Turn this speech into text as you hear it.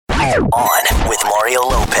On with Mario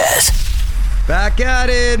Lopez. Back at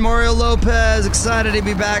it, Mario Lopez. Excited to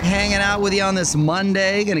be back hanging out with you on this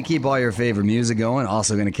Monday. Going to keep all your favorite music going.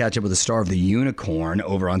 Also going to catch up with the star of The Unicorn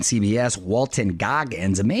over on CBS, Walton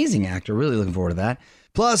Goggins. Amazing actor. Really looking forward to that.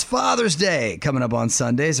 Plus, Father's Day coming up on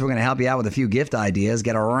Sunday, so we're going to help you out with a few gift ideas,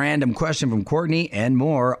 get a random question from Courtney, and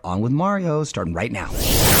more. On with Mario, starting right now.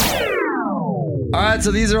 All right,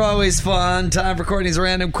 so these are always fun. Time for Courtney's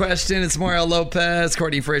random question. It's Mario Lopez.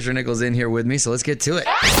 Courtney Fraser-Nichols in here with me, so let's get to it.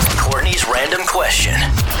 Courtney's random question.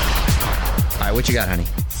 All right, what you got, honey?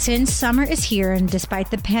 Since summer is here and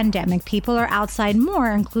despite the pandemic, people are outside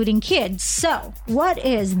more, including kids. So, what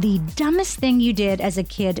is the dumbest thing you did as a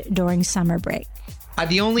kid during summer break?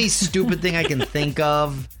 The only stupid thing I can think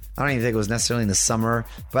of, I don't even think it was necessarily in the summer,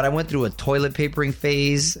 but I went through a toilet papering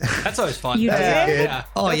phase. That's always fun. You did? Yeah.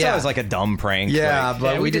 Oh, That's yeah. always like a dumb prank. Yeah, like,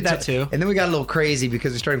 but we did that too. And then we got a little crazy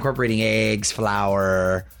because we started incorporating eggs,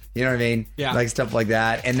 flour, you know what I mean? Yeah. Like stuff like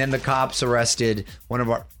that. And then the cops arrested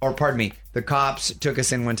the cops took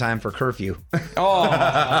us in one time for curfew. Oh,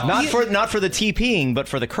 not for the TPing, but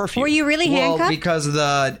for the curfew. Were you really handcuffed? Well, because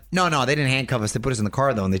no, they didn't handcuff us. They put us in the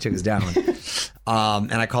car though, and they took us down.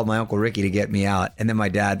 And I called my Uncle Ricky to get me out, and then my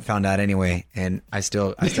dad found out anyway, and I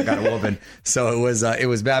still got a whooping. So it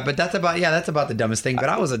was bad. But that's about the dumbest thing. But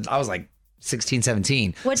I was like 16,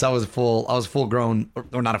 17. So I was full grown,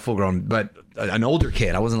 or not a full grown, but an older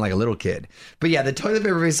kid. I wasn't like a little kid. But yeah, the toilet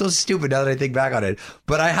paper is so stupid now that I think back on it.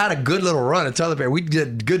 But I had a good little run of toilet paper. We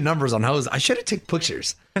did good numbers on hose. I should have taken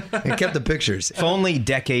pictures and kept the pictures. If only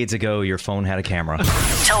decades ago your phone had a camera.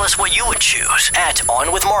 Tell us what you would choose at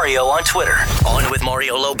On With Mario on Twitter. On With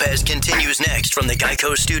Mario Lopez continues next from the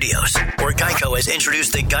Geico Studios, where Geico has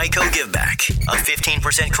introduced the Geico Give Back, a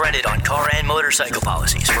 15% credit on car and motorcycle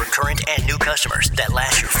policies for current and new customers that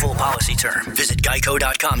last your full policy term. Visit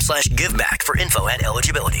geico.com/giveback for info and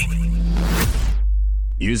eligibility.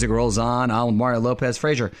 Music rolls on with Mario Lopez.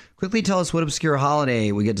 Fraser, quickly tell us what obscure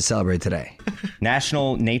holiday we get to celebrate today.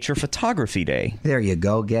 National Nature Photography Day. There you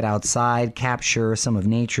go. Get outside, capture some of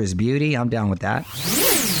nature's beauty. I'm down with that.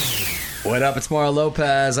 What up? It's Mario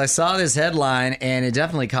Lopez. I saw this headline, and it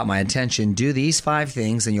definitely caught my attention. Do these 5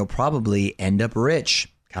 things, and you'll probably end up rich.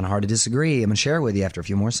 Kind of hard to disagree. I'm going to share it with you after a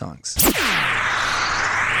few more songs.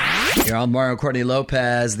 You're on Mario Courtney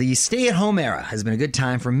Lopez. The stay-at-home era has been a good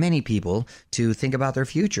time for many people to think about their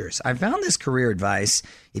futures. I found this career advice.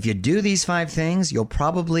 If you do these 5 things, you'll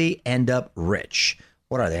probably end up rich.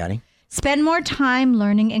 What are they, honey? Spend more time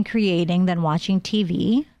learning and creating than watching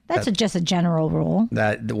TV. That's just a general rule.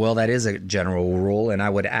 That is a general rule, and I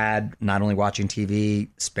would add not only watching TV,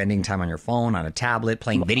 spending time on your phone, on a tablet,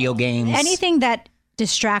 playing video games. Anything that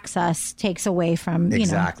distracts us takes away from,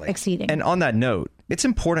 exceeding. And on that note, it's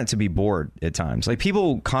important to be bored at times. Like,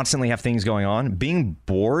 people constantly have things going on. Being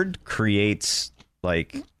bored creates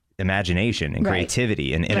like imagination and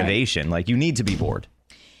creativity and innovation. Like, you need to be bored.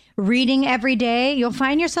 Reading every day, you'll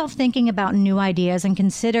find yourself thinking about new ideas and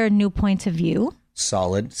consider new points of view.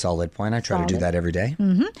 Solid point. I try to do that every day.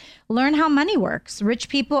 Mm-hmm. Learn how money works. Rich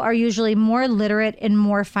people are usually more literate in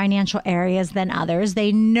more financial areas than others.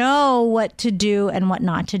 They know what to do and what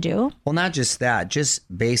not to do. Well, not just that,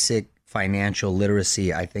 just basic financial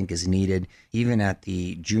literacy, I think, is needed even at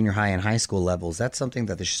the junior high and high school levels. That's something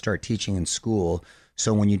that they should start teaching in school.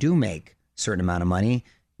 So when you do make a certain amount of money,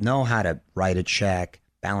 know how to write a check,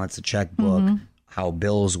 balance a checkbook, how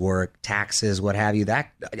bills work, taxes, what have you.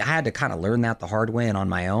 That I had to kind of learn that the hard way and on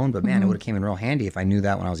my own. But man, it would have came in real handy if I knew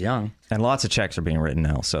that when I was young. And lots of checks are being written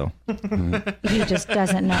now, so. He just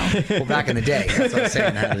doesn't know. Well, back in the day, that's what I'm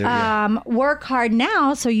saying. Work hard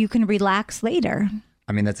now so you can relax later.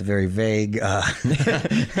 I mean, that's a very vague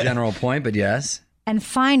general point, but yes. And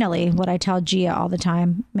finally, what I tell Gia all the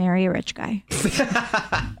time, marry a rich guy.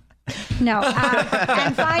 No.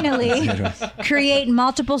 And finally, create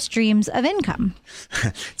multiple streams of income.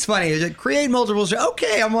 It's funny. Create multiple streams.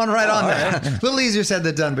 Okay, I'm right on that. A little easier said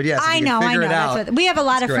than done, but yes. I know. We have a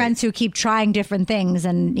lot of great. friends who keep trying different things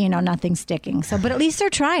and, nothing's sticking. So, but at least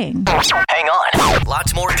they're trying. Hang on.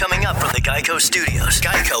 Lots more coming up from the Geico Studios.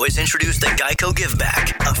 Geico has introduced the Geico Give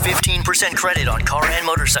Back, a 15% credit on car and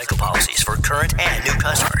motorcycle policies for current and new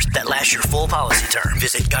customers that last your full policy term.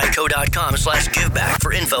 Visit geico.com/giveback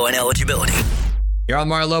for info and eligibility. You're on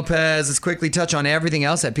Mario Lopez. Let's quickly touch on everything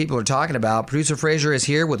else that people are talking about. Producer Frazier is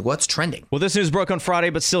here with what's trending. Well, this news broke on Friday,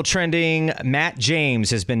 but still trending. Matt James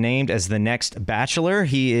has been named as the next Bachelor.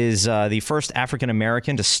 He is the first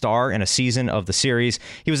African-American to star in a season of the series.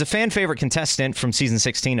 He was a fan favorite contestant from season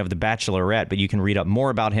 16 of The Bachelorette, but you can read up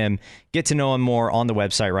more about him, get to know him more on the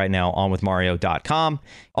website right now, onwithmario.com.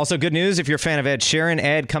 Also, good news if you're a fan of Ed Sheeran.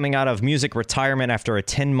 Ed coming out of music retirement after a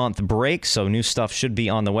 10-month break, so new stuff should be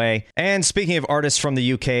on the way. And speaking of artists from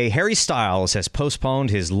the UK, Harry Styles has postponed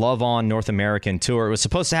his Love On North American tour. It was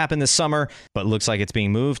supposed to happen this summer, but looks like it's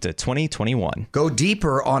being moved to 2021. Go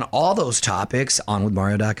deeper on all those topics on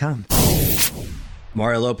onwithmario.com.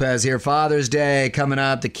 Mario Lopez here. Father's Day coming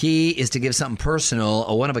up. The key is to give something personal,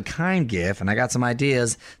 a one-of-a-kind gift, and I got some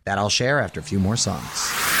ideas that I'll share after a few more songs.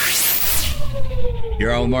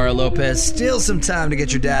 You're on with Mario Lopez. Still some time to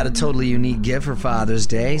get your dad a totally unique gift for Father's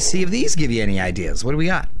Day. See if these give you any ideas. What do we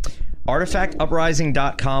got?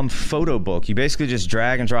 ArtifactUprising.com photo book. You basically just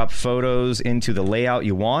drag and drop photos into the layout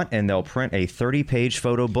you want, and they'll print a 30-page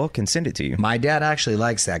photo book and send it to you. My dad actually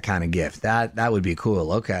likes that kind of gift. That would be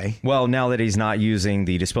cool. Okay. Well, now that he's not using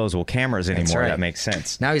the disposable cameras anymore, right. That makes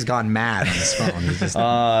sense. Now he's gone mad on his phone. He's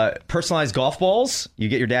just Personalized golf balls. You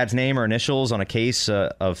get your dad's name or initials on a case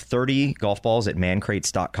of 30 golf balls at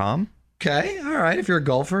mancrates.com. okay. All right. If you're a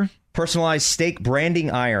golfer. Personalized steak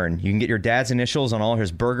branding iron. You can get your dad's initials on all his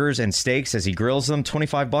burgers and steaks as he grills them.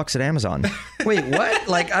 $25 at Amazon. Wait, what?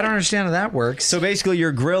 Like, I don't understand how that works. So basically,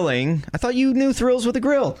 you're grilling. I thought you knew thrills with a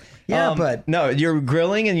grill. Yeah, but no, you're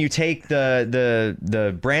grilling and you take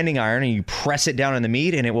the branding iron and you press it down in the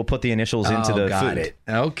meat and it will put the initials into the got food. it.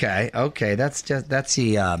 Okay. That's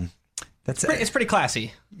the It's pretty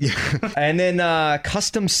classy. And then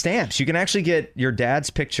custom stamps. You can actually get your dad's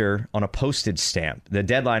picture on a postage stamp. The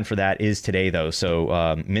deadline for that is today, though. So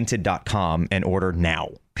minted.com and order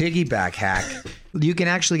now. piggyback hack. You can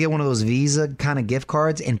actually get one of those Visa kind of gift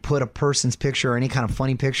cards and put a person's picture or any kind of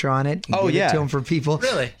funny picture on it. And give it to them for people.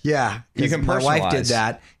 Really? Yeah. You can My wife did personalize.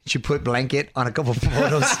 that. She put blanket on a couple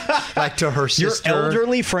photos, like to her Your sister.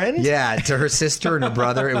 elderly friend? Yeah, to her sister and her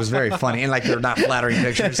brother. It was very funny. And like they're not flattering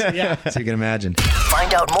pictures. Yeah. So you can imagine.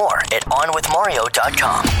 Find out more at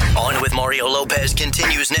onwithmario.com. On with Mario Lopez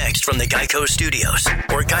continues next from the Geico Studios,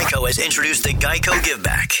 where Geico has introduced the Geico Give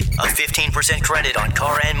Back, a 15% credit on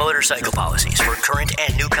car and motorcycle policies for current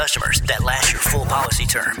and new customers that last your full policy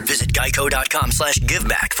term. Visit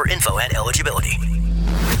geico.com/giveback for info and eligibility.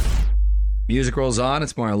 Music rolls on.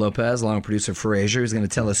 It's Mario Lopez, along with producer Frazier, who's going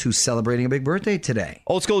to tell us who's celebrating a big birthday today.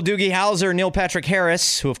 Old school Doogie Howser, Neil Patrick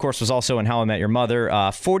Harris, who of course was also in How I Met Your Mother,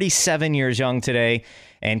 47 years young today.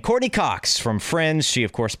 And Courtney Cox from Friends, she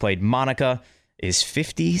of course played Monica, is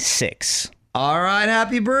 56. All right,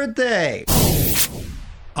 happy birthday.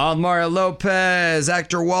 I'm Mario Lopez.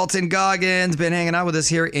 Actor Walton Goggins been hanging out with us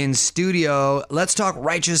here in studio. Let's talk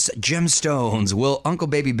Righteous Gemstones. Will Uncle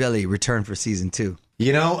Baby Billy return for season 2?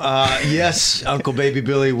 You know, yes, Uncle Baby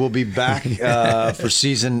Billy will be back for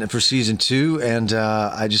season 2, and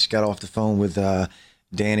I just got off the phone with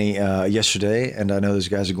Danny yesterday, and I know those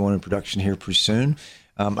guys are going in production here pretty soon.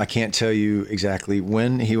 I can't tell you exactly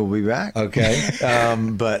when he will be back. Okay,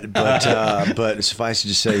 but suffice it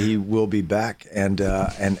to say, he will be back, and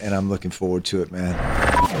I'm looking forward to it, man.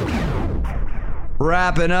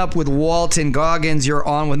 wrapping up with Walton Goggins. You're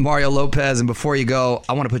on with Mario Lopez, and before you go,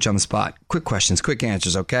 I want to put you on the spot. Quick questions, quick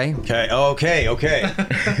answers, okay? Okay.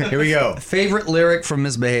 Here we go. Favorite lyric from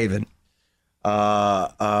Misbehavin'?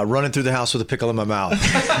 Running through the house with a pickle in my mouth.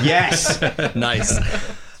 Yes. Nice.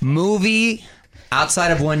 Movie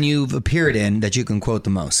outside of one you've appeared in that you can quote the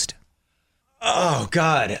most? Oh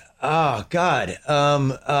God. Wow.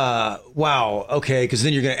 Okay, because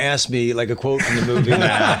then you're gonna ask me like a quote from the movie.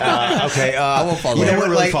 Okay. I won't follow You know up. what?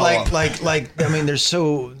 Really follow Like. I mean, there's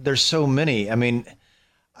so many. I mean,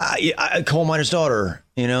 Coal Miner's Daughter.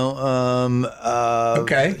 You know.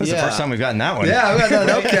 Okay. That's the first time we've gotten that one. Yeah, we got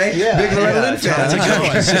that. Okay. Yeah, Big Loretta Lynn fan. That's a good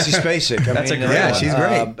one. Sissy Spacek. That's a great Yeah, one. she's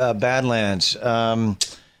great. Badlands.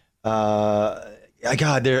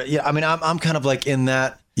 God, there. Yeah, I mean, I'm kind of like in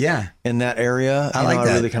that area. I like that.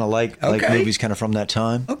 I really kind of like Okay. movies kind of from that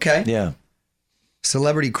time. Okay. Yeah.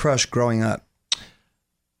 Celebrity crush growing up.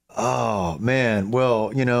 Oh man.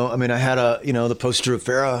 Well, I mean, I had the poster of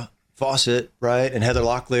Farrah Fawcett, right, and Heather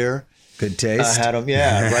Locklear. Good taste. I had them,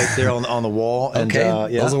 right there on the wall. And,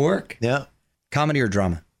 Okay. yeah. Those will work. Yeah. Comedy or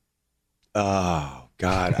drama? Oh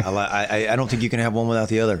God, I don't think you can have one without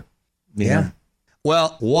the other. you Yeah. know?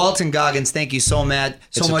 Well, Walton Goggins, thank you so much.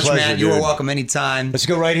 It's a pleasure, Matt. You are dude. welcome anytime. Let's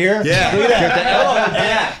go right here. Yeah. Look at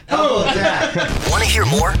that. Want to hear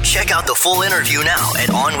more? Check out the full interview now at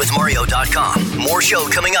onwithmario.com. More show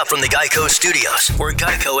coming up from the Geico Studios, where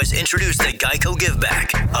Geico has introduced the Geico Give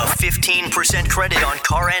Back, a 15% credit on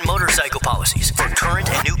car and motorcycle policies for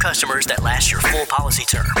current and new customers that last your full policy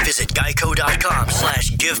term. Visit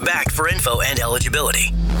geico.com/giveback for info and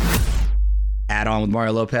eligibility. Add On with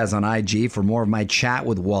Mario Lopez on IG for more of my chat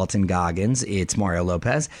with Walton Goggins. It's Mario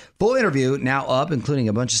Lopez. Full interview now up, including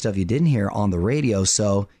a bunch of stuff you didn't hear on the radio.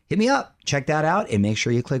 So hit me up, check that out, and make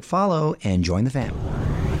sure you click follow and join the family.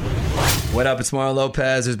 What up? It's Mario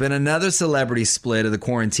Lopez. There's been another celebrity split of the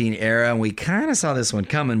quarantine era, and we kind of saw this one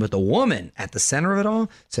coming, but the woman at the center of it all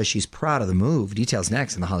says she's proud of the move. Details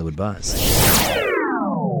next in the Hollywood Buzz.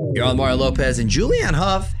 You're on Mario Lopez, and Julianne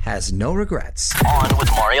Hough has no regrets. On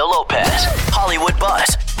with Mario Lopez, Hollywood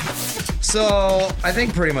Buzz. So I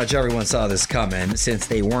think pretty much everyone saw this coming since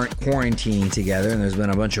they weren't quarantining together, and there's been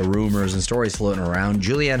a bunch of rumors and stories floating around.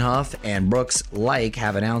 Julianne Hough and Brooks Laich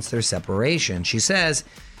have announced their separation. She says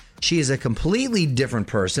she is a completely different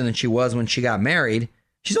person than she was when she got married.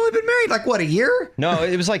 She's only been married like, what, a year? No,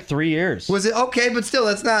 it was like 3 years. Was it? Okay, but still,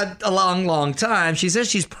 that's not a long time. She says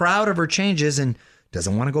she's proud of her changes and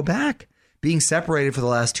doesn't want to go back. Being separated for the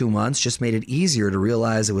last 2 months just made it easier to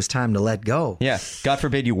realize it was time to let go. Yeah. God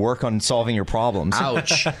forbid you work on solving your problems.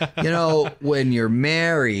 Ouch. You know, when you're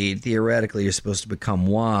married, theoretically, you're supposed to become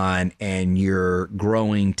one and you're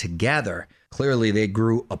growing together. Clearly, they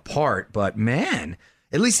grew apart, but man,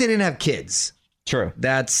 at least they didn't have kids. True.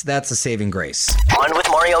 That's a saving grace.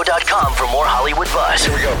 OnWithMario.com for more Hollywood buzz.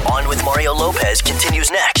 Here we go. On with Mario Lopez continues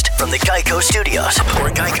next from the Geico Studios, where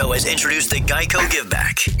Geico has introduced the Geico Give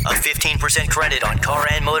Back, a 15% credit on car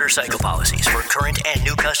and motorcycle policies for current and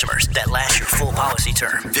new customers that last your full policy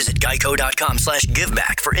term. Visit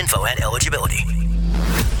geico.com/giveback for info and eligibility.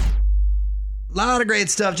 A lot of great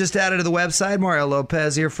stuff just added to the website. Mario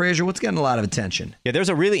Lopez here. Fraser, what's getting a lot of attention? Yeah, there's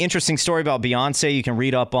a really interesting story about Beyonce. You can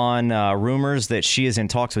read up on rumors that she is in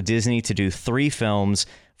talks with Disney to do 3 films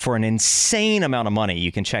for an insane amount of money.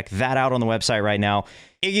 You can check that out on the website right now.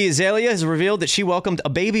 Iggy Azalea has revealed that she welcomed a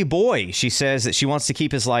baby boy. She says that she wants to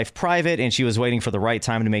keep his life private, and she was waiting for the right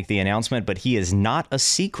time to make the announcement, but he is not a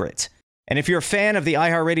secret. And if you're a fan of the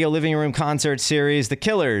iHeartRadio Living Room concert series, The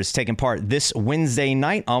Killers, taking part this Wednesday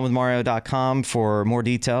night, onwithmario.com for more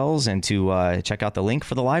details and to check out the link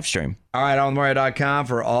for the live stream. All right, onwithmario.com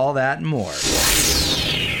for all that and more.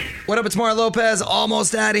 What up? It's Mario Lopez.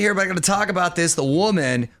 Almost out of here, but I'm going to talk about this. The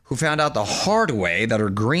woman who found out the hard way that her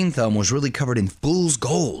green thumb was really covered in fool's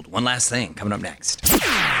gold. One last thing coming up next.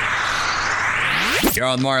 You're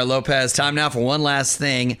on Mario Lopez. Time now for one last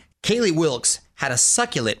thing. Kaylee Wilkes had a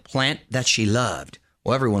succulent plant that she loved.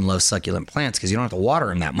 Well, everyone loves succulent plants because you don't have to water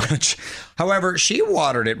them that much. However, she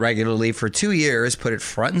watered it regularly for 2 years, put it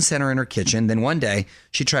front and center in her kitchen. Then one day,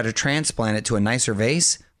 she tried to transplant it to a nicer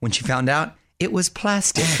vase when she found out it was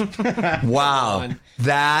plastic. Wow.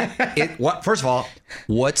 First of all,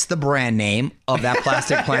 what's the brand name of that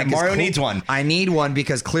plastic plant? Mario needs one. I need one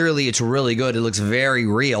because clearly it's really good. It looks very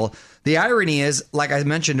real. The irony is, like I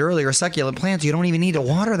mentioned earlier, succulent plants, you don't even need to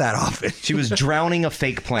water that often. She was drowning a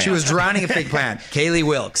fake plant. Kaylee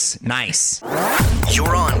Wilkes. Nice.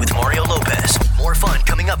 You're on with Mario Lopez. More fun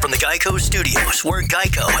coming up from the Geico Studios, where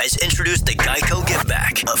Geico has introduced the Geico Give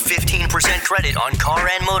Back, a 15% credit on car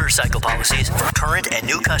and motorcycle policies for current and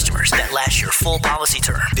new customers that last your full policy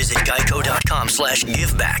term. Visit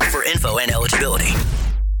geico.com/giveback for info and eligibility.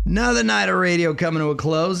 Another night of radio coming to a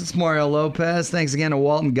close. It's Mario Lopez. Thanks again to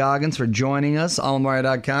Walton Goggins for joining us.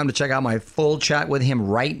 OnWithMario.com to check out my full chat with him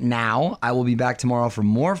right now. I will be back tomorrow for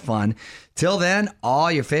more fun. Till then,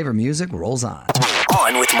 all your favorite music rolls on.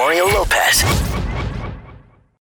 On with Mario Lopez.